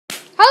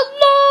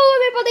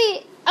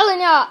everybody,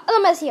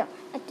 LMS here,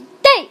 and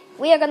today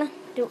we are gonna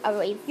do a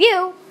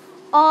review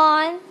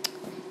on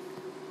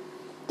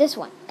this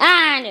one.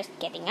 I'm just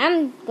kidding.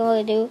 I'm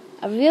going to do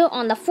a review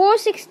on the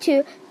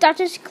 462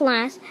 Duchess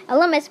class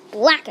LMS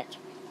Black.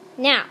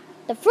 Now,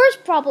 the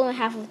first problem I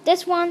have with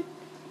this one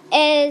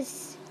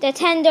is the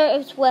tender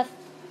is with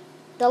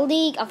the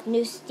League of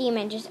New Steam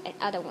Engines and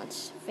other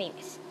ones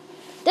famous.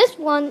 This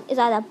one is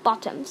at the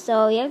bottom,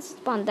 so you have to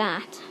spawn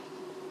that.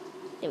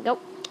 There we go.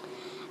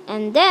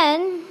 And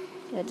then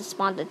you have to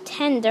spawn the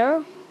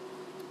tender.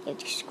 You have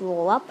to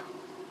scroll up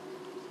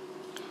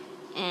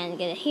and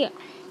get it here.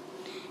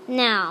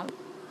 Now,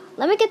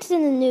 let me get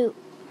to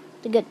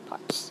the good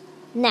parts.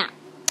 Now,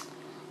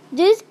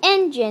 this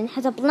engine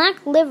has a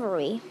black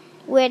livery,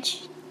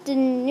 which the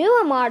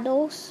newer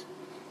models,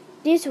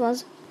 these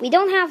ones, we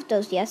don't have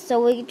those yet,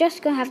 so we're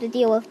just gonna have to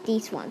deal with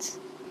these ones.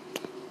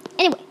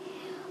 Anyway,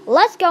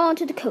 let's go on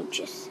to the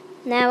coaches.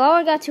 Now, I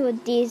already got to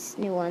these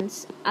new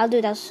ones. I'll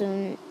do that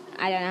soon.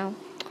 I don't know.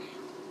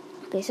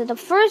 Okay, so the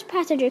first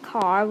passenger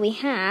car we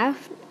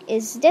have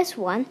is this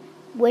one,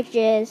 which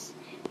is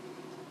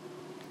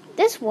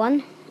this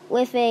one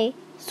with a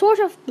sort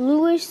of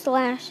bluish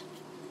slash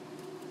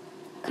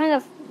kind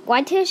of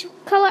whitish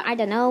color. I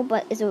don't know,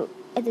 but it's a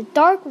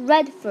dark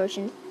red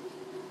version,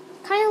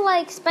 kind of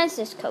like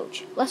Spencer's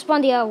coach. Let's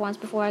spawn the other ones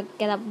before I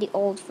get up the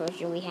old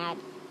version we had.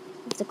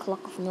 It's the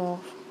Clock of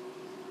North.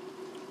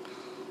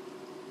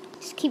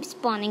 Just keep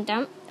spawning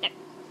them.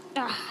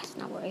 It's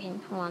not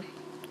working. Hold on.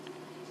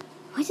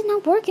 Why is it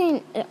not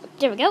working?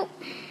 There we go.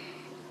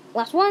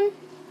 Last one.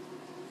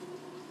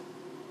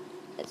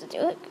 Let's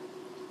do it.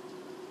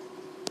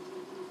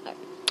 Okay.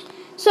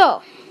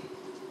 So,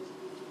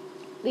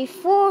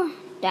 before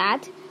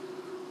that,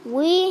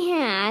 we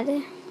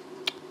had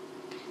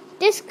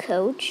this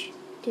coach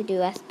to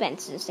do a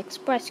Spencer's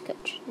Express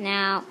coach.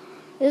 Now,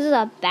 this is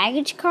a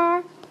baggage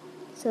car,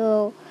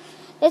 so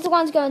this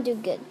one's going to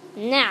do good.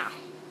 Now,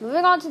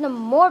 moving on to the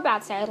more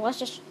bad side, let's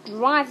just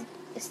drive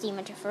the steam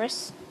engine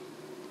first.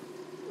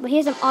 But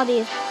here's some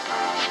audio.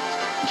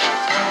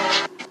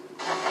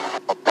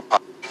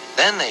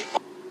 Then they...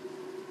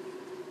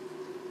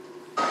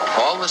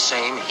 All the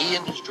same, he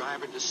and his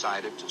driver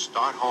decided to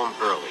start home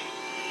early.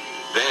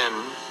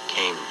 Then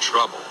came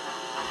trouble.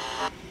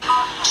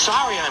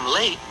 Sorry I'm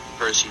late,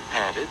 Percy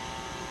panted.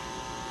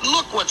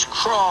 Look what's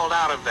crawled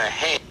out of the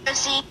hay.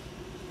 Percy.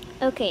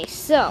 Okay,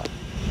 so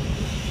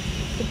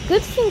the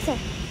good things are...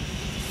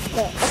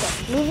 Okay,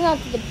 moving on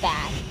to the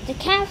bad. The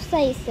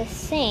campsite is the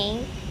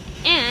same,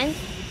 and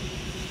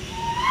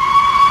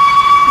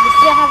we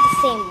still have the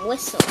same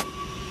whistle.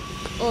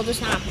 Well,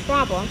 there's not a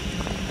problem,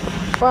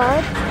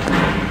 but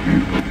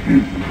we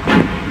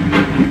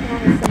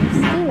have the same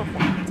steam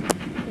effect.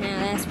 Now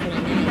that's pretty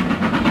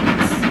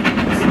nice.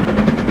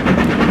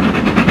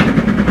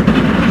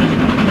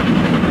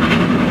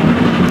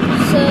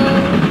 So,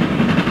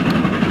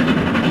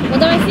 what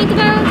do I think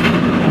about it?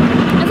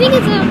 I think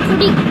it's a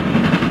pretty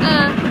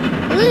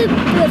a little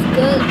bit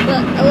good,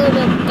 but a little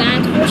bit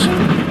bad version.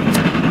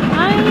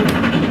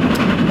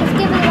 Let's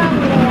give it around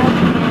the layout.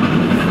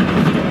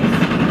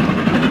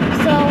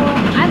 So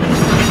I'm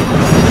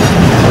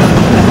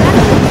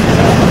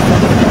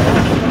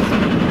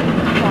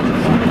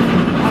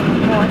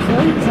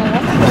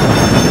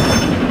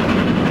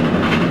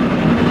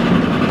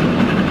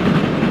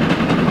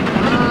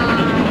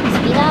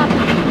speed up.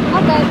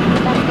 Okay,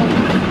 that's good.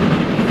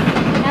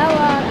 Now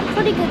a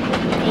pretty good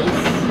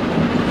pace.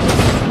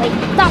 Wait,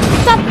 stop,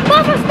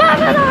 buffer,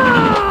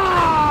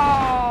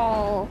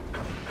 no!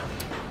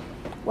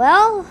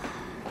 Well,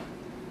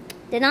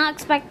 did not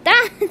expect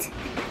that.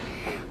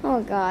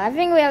 Oh god, I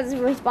think we have to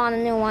respawn a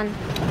new one.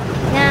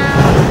 Now,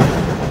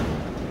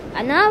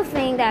 another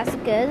thing that's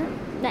good,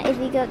 that if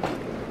we go,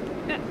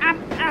 I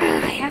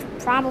have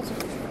problems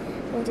with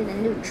going to the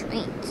new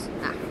trains.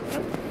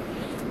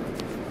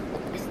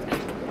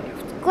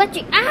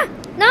 Glitchy,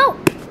 no,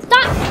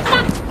 stop,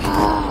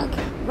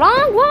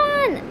 wrong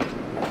one.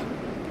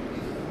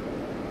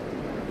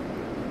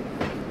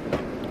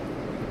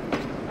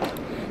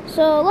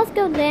 So let's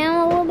go down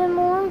a little bit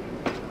more.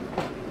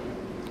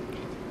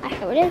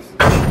 Here it is.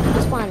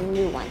 Let's spawn a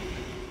new one.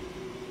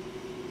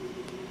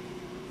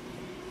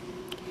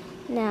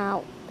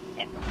 Now,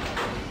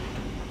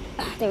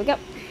 there we go.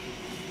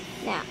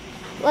 Now,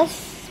 let's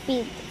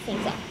speed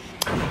things up.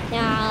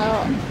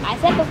 Now, I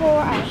said before,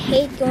 I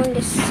hate going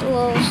this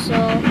slow, so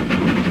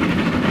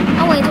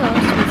I'll wait until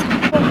it speeds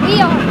up. But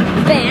we are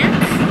back,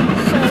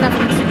 so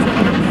nothing's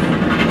changed.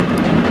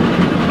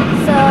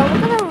 So,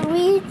 we're gonna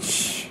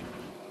reach,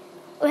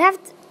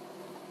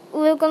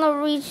 we're gonna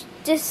reach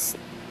this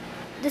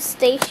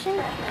station.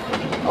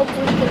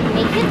 Hopefully we can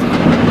make it.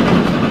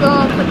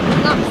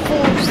 Not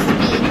full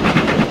speed.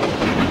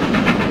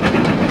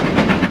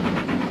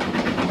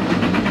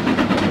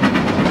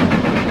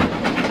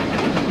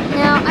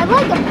 Now I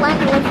like the black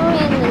livery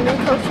and the new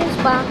coaches,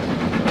 but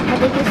I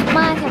think this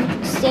might have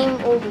the same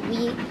old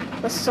Wii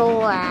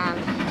whistle,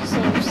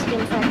 same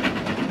steam effect.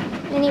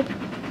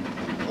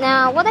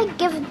 Now would I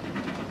give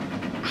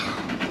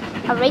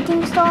a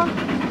rating star?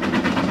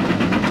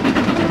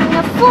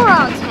 giving a 4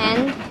 out of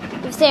 10.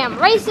 If you say I'm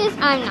racist,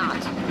 I'm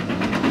not.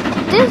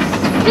 This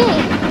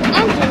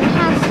engine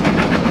has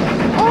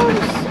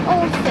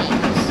old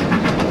things.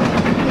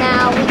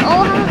 Now, we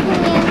all have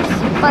opinions,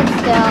 but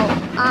still,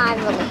 I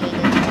really hate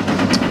it.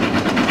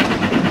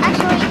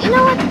 Actually, you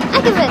know what?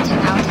 I give it a 10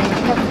 out of 10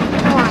 because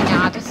why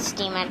not? It's a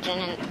steam engine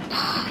and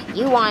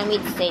you wanted me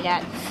to say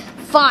that.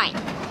 Fine.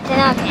 10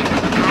 out of 10.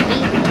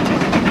 Happy?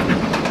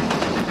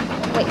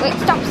 Wait,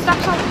 stop.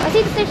 I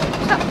see the station.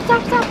 Stop.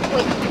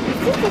 Wait,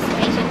 is this the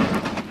station?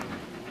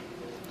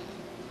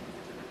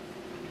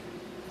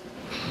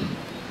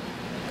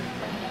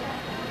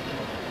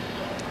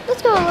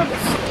 Let's go a little bit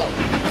slow.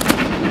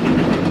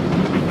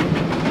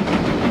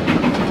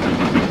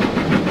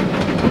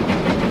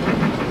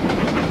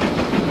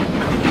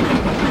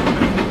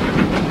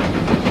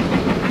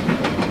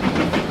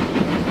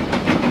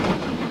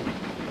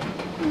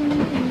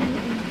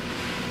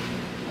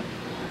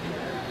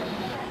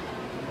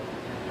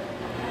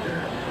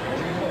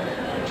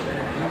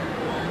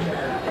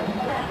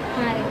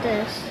 Like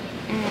this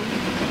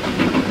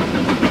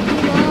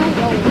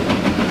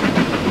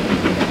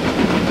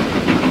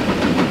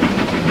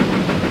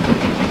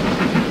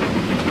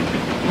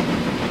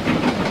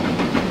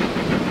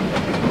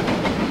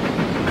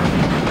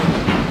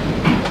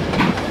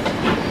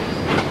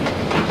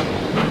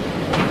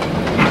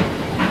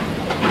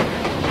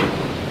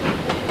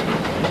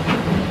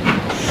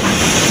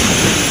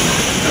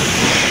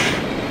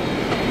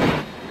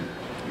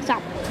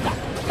Stop.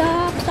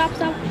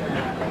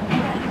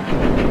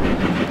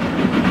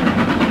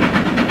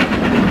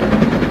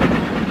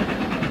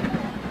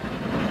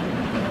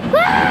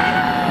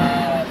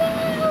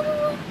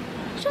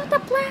 Shut the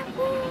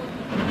platform.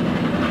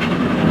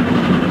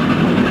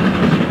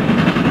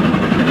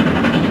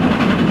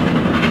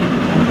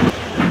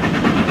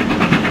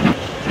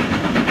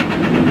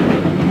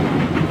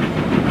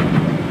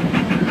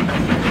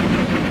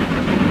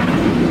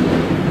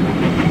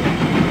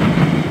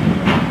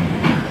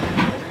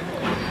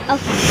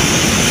 Okay,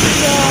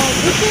 so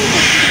this is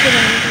a good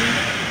engine.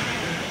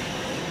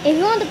 If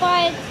you want to buy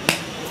it,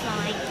 it's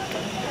fine.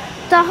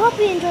 So I hope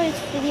you enjoyed this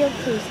video.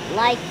 Please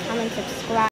like, comment, subscribe.